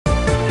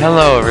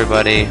Hello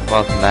everybody,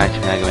 welcome back to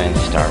Mega Man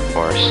Star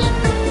Force.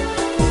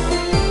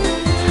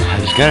 I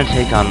was gonna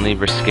take on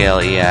Libra Scale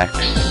EX,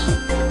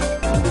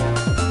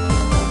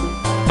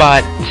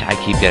 but I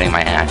keep getting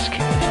my ass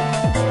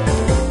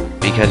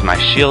kicked. Because my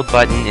shield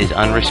button is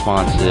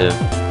unresponsive,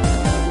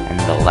 and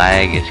the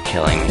lag is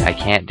killing me. I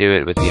can't do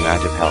it with the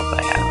amount of health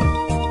I have.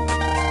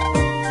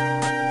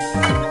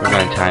 We're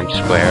going to Times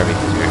Square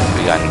because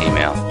we got an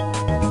email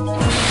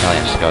telling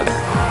us to go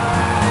there.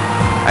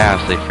 I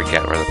honestly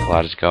forget where the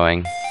plot is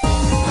going.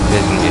 This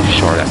is going to be a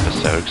short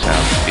episode because I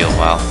don't feel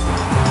well.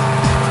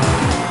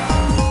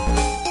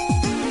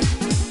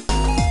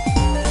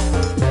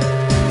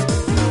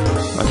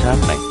 What's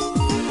happening?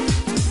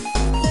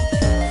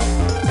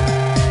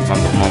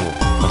 Mumble mumble.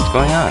 What's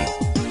going on?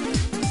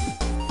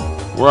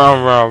 Rah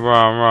rah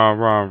rah rah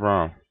rah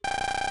rah.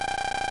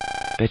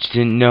 Bet you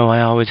didn't know I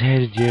always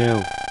hated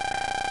you.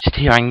 Just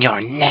hearing your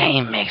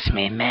name makes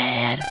me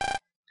mad.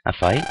 A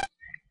fight?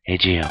 Hey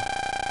Geo,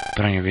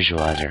 put on your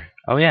visualizer.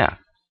 Oh yeah.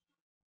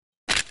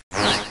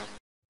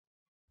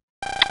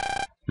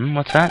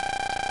 What's that?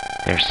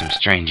 There's some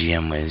strange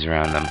EM waves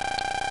around them.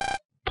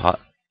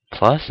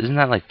 Plus? Isn't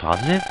that like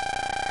positive?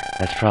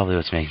 That's probably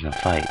what's making them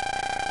fight.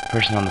 The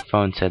person on the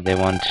phone said they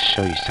wanted to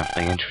show you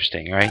something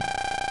interesting, right?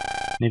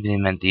 Maybe they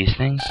meant these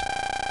things?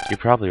 You're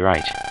probably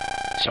right.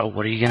 So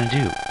what are you gonna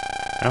do?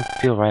 I don't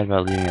feel right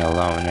about leaving it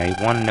alone. Now you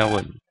want to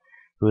know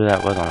who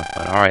that was on the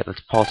phone. Alright,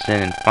 let's pulse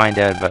in and find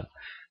out about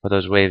what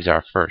those waves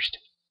are first.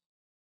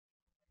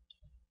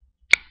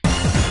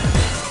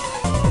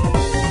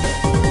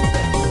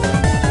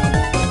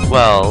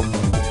 Well,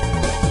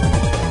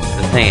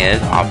 the thing is,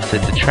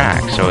 opposites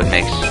attract, so it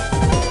makes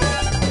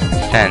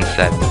sense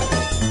that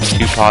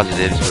two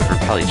positives would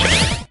repel each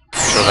other.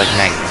 Sort of like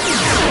magnets.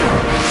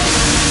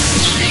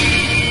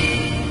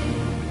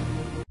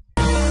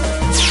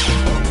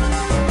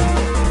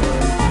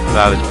 If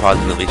I was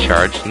positively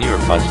charged and you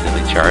were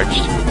positively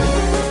charged,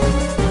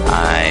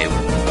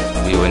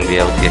 we wouldn't be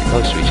able to get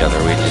close to each other,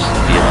 we'd just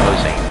be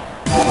opposing.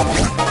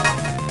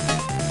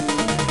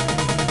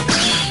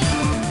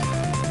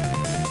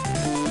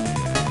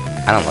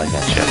 I don't like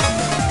that shit.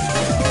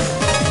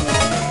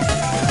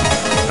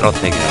 But I'll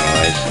take it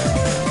anyways.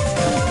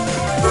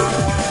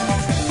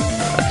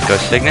 Let's go,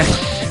 Cygnus.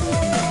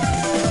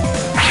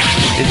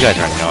 These guys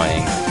are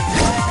annoying.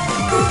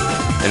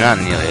 They're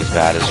not nearly as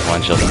bad as the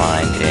ones you'll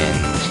find in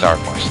Star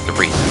Force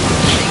 3.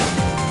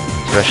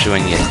 Especially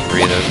when you get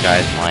 3 of those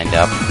guys lined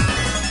up.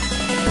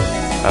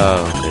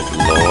 Oh, good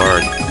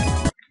lord.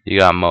 You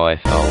got Moe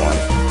fell one.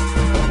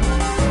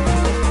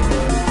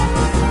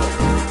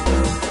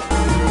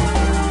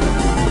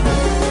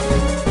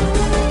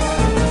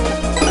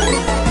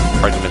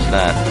 Hard to miss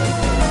that.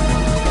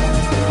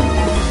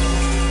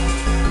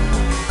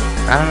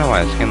 I don't know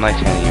why this game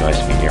likes handing you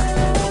USB here.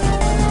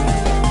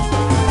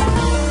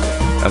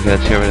 Okay,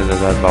 let's get rid of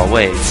those oddball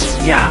waves.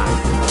 Yeah!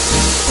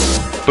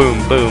 Boom,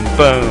 boom,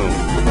 boom!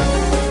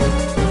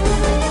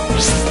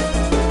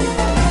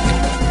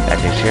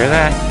 That takes care of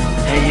that.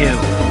 Hey, you!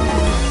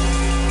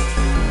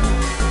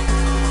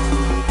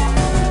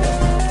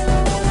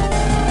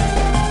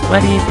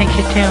 What do you think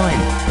you're doing?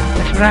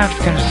 That's what I was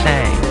gonna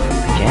say.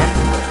 Again?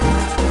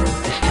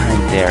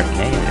 They're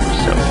negative,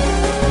 so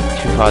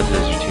two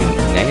positives or two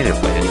negative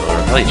waves will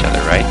repel each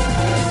other, right?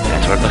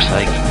 That's what it looks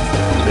like.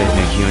 That's what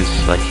make humans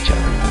dislike each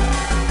other.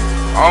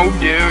 How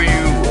dare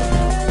you!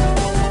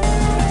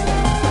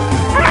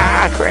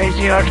 Ah,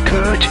 crazy old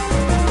coot!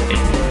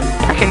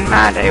 Back in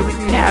my day, we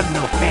didn't have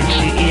no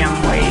fancy EM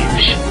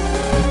waves.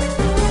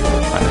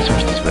 Find the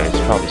source of these waves,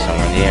 probably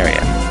somewhere in the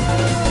area.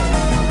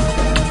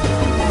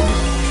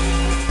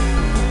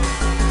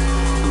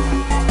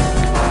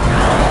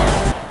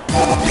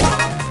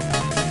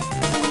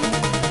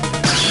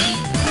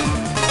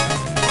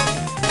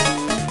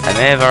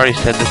 I may have already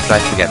said this, but I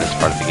forget this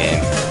part of the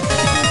game.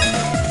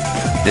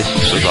 This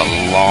was a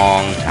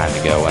long time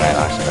ago when I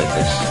last played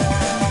this.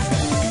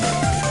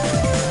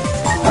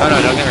 Oh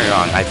no, don't get me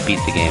wrong, I beat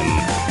the game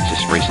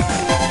just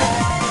recently.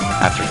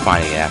 After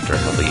finding it after a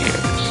couple of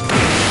years.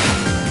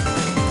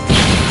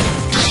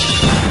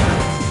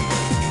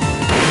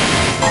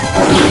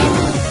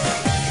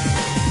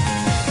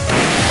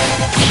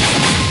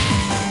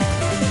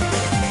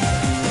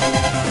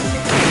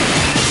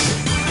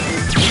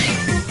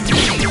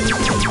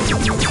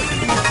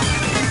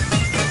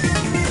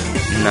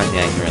 Nothing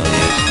I can really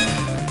use.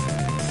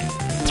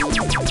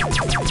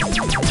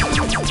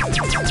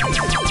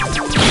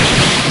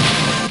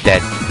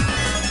 Dead.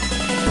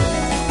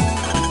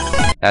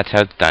 That's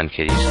how it's done,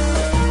 kiddies.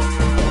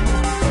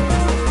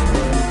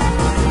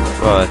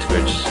 Well, that's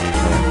weird to see.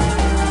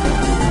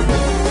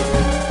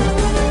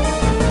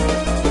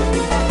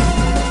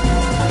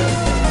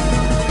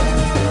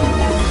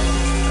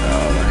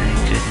 Oh my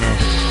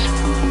goodness.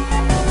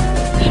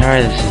 Sorry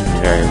this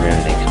isn't very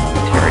riveting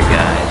commentary,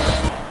 guys.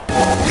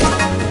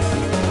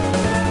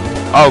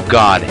 Oh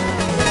god.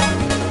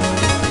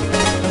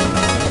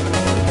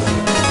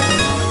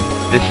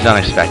 This is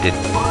unexpected,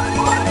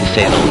 to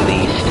say the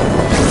least.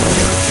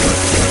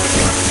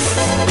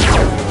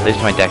 At least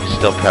my deck is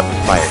still prepped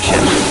with fire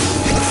chips.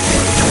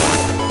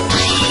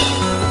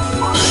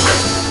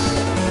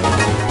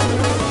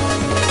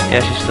 Yeah,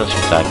 she still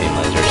shoots side beam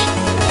lasers.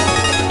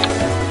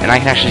 And I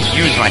can actually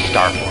use my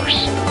Star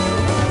Force.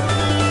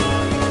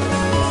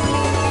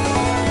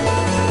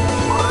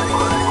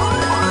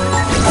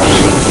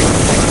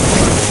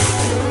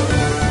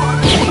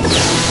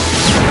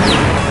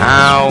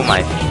 Ow,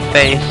 my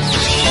face.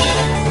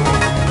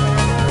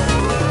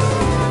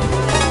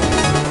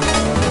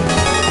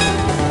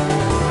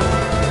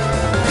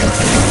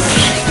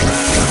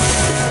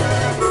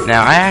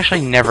 Now, I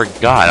actually never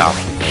got off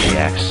of the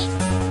EX.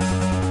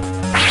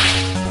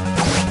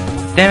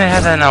 Damn it,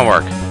 how'd that not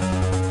work?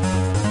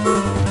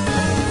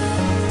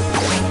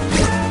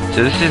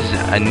 So this is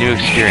a new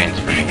experience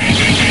for me.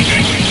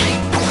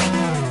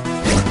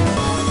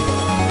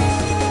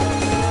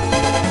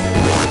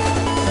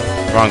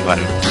 Wrong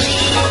button.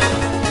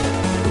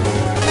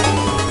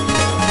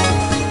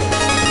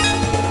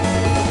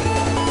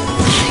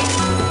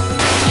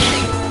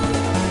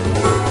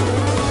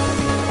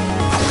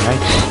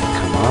 Right,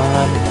 come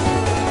on.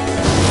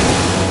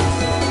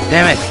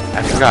 Damn it!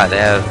 I forgot, they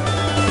have,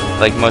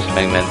 like most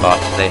Mega Man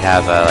bosses, they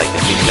have like a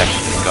few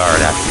seconds to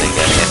guard after they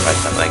get hit by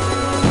something.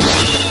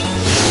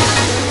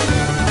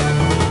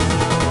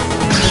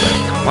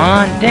 Come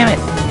on, damn it!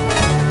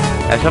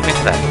 I was hoping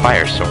for that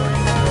fire sword.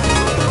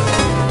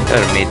 That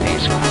would have made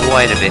things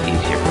quite a bit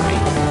easier for me.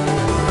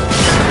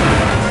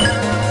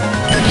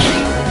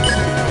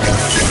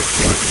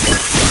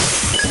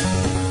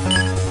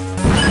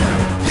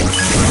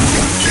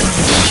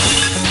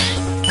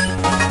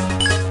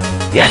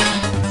 Yes!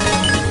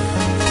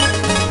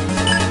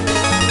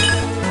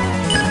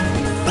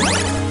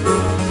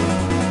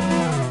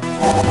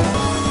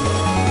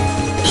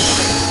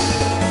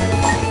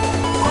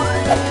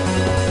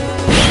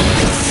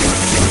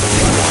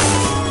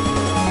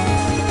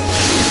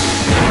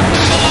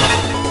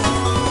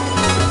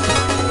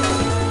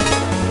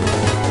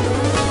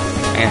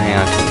 Hang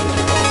on.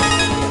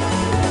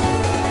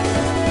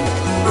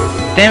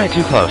 Damn it,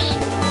 too close.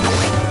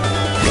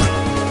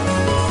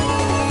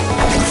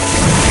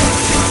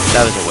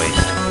 That was a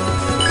waste.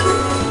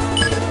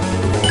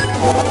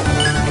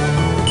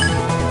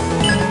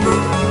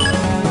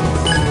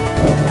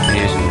 I'm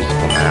using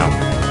musical now.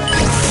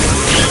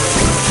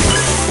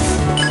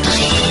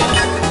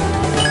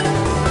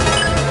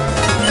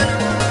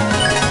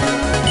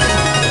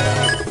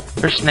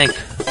 First snake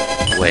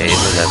wave,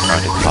 as I've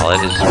grown to call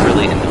it, is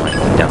really annoying to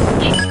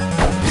dodge.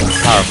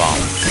 Powerbomb.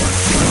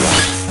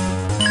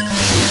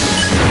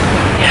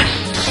 Yes!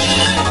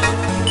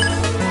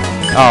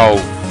 Oh,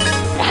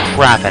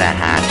 crap in a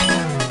hat.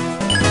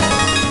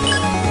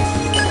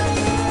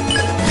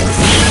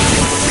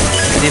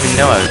 I didn't even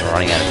know I was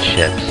running out of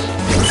chips.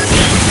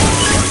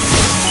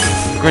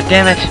 God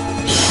damn it!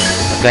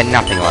 I've got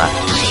nothing left.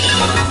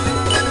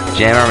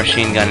 Jammer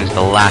machine gun is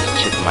the last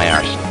chip in my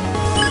arsenal.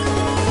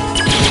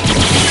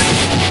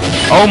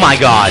 Oh my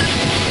god!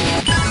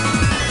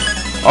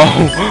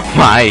 Oh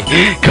my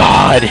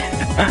god!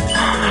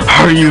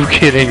 Are you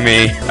kidding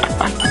me?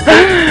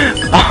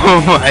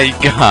 Oh my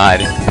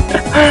god!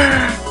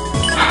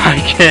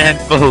 I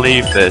can't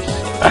believe this.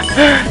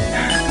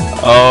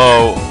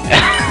 Oh.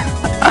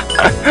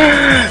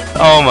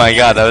 Oh my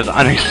god, that was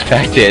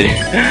unexpected.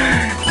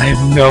 I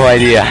have no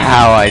idea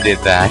how I did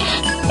that.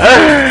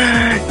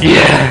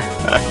 Yeah!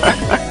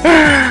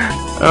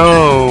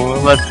 Oh,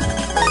 let's...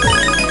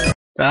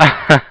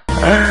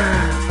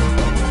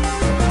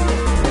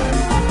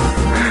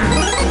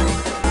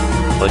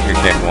 Flicker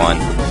kick 1.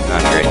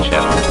 Not a great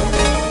chip.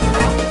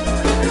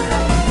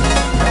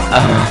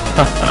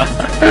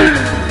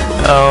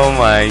 Oh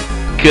my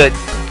good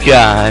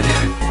god.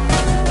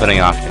 Putting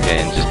off the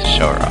game just to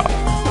show her off.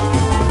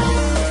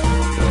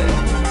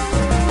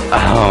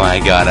 Oh my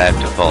god, I have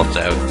to pulse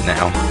out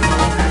now.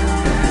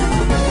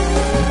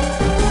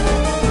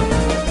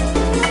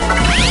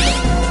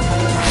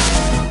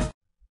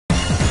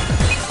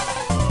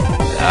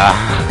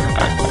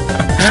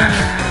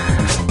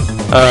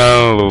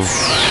 Oh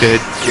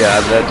shit,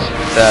 god, that's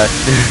that.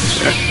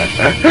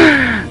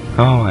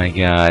 Oh my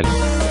god.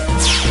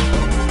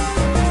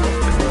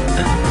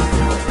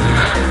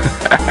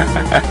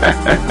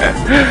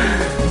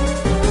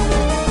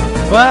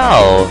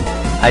 Well,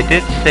 I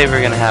did say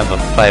we're gonna have a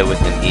fight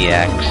with an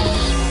EX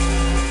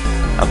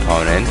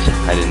opponent.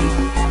 I didn't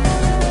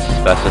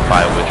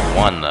specify which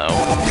one though.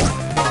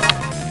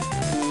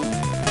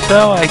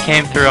 So I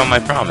came through on my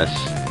promise.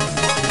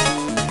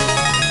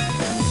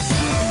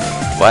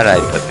 Why did I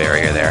put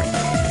barrier there?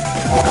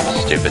 I'm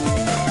stupid.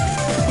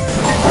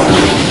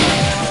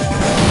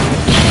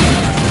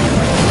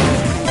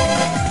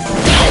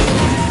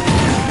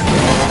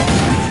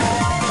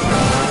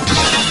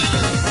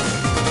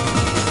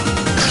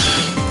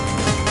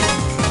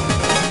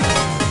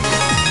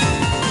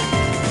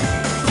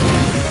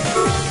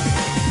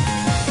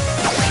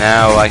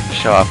 Now I can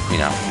show off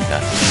Queen Alpha.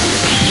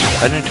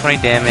 120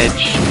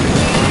 damage,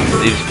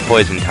 leaves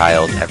poison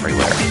tiles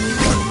everywhere.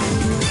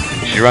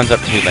 She runs up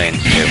 2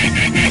 lanes too.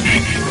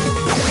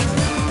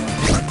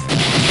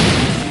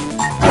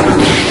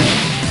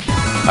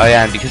 Oh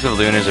yeah, and because of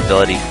Luna's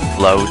ability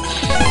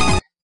floats,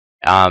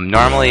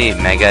 normally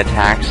mega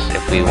attacks,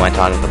 if we went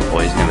onto the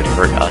poison, it would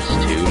hurt us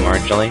too,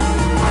 marginally.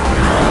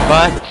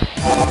 But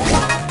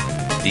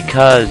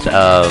because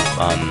of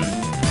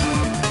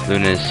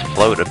Luna's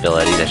float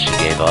ability that she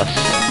gave us,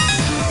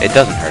 it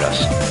doesn't hurt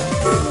us,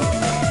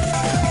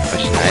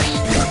 which is nice.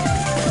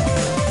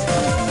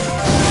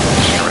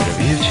 Get rid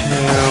of you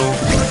two.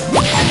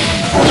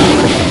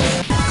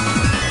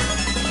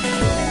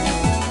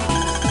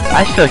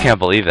 I still can't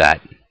believe that.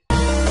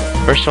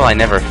 First of all, I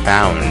never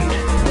found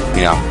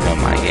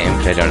my game,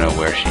 because I don't know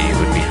where she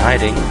would be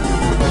hiding.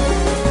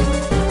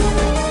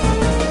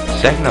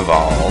 Second of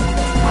all,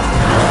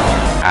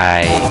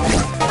 I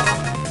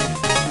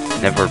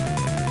never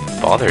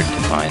bothered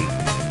to find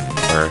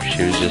her.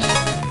 She was just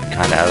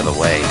kind of out of the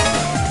way.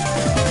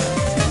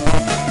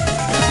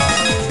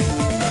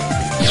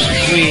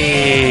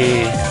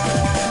 Whee!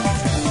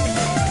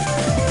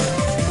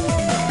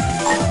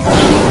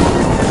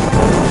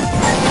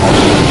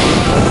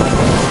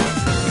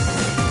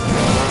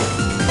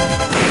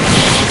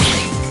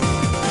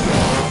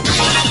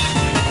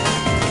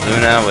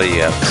 Luna, what do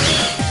you have?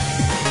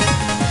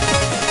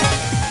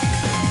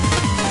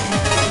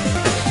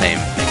 It's the same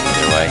thing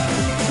either way.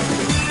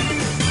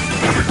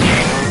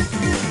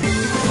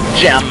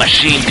 Jam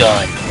machine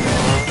gun!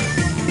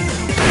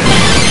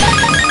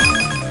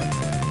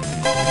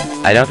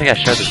 I don't think I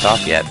showed this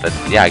off yet, but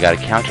yeah, I got a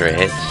counter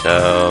hit,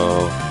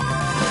 so...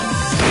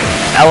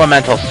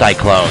 Elemental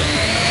Cyclone!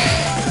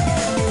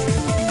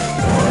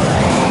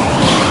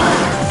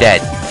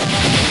 Dead.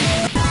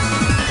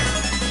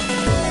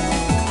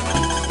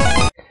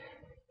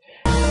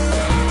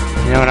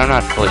 You know what, I'm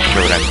not fully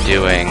sure what I'm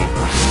doing.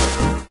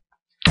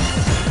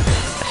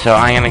 So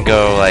I'm gonna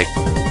go, like,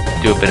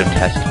 do a bit of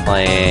test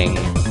playing.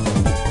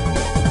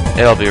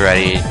 It'll be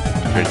ready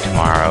for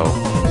tomorrow,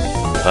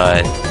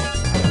 but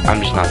I'm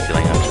just not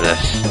feeling up to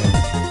this.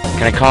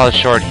 Gonna call it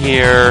short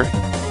here.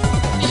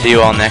 See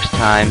you all next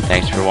time.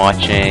 Thanks for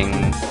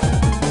watching.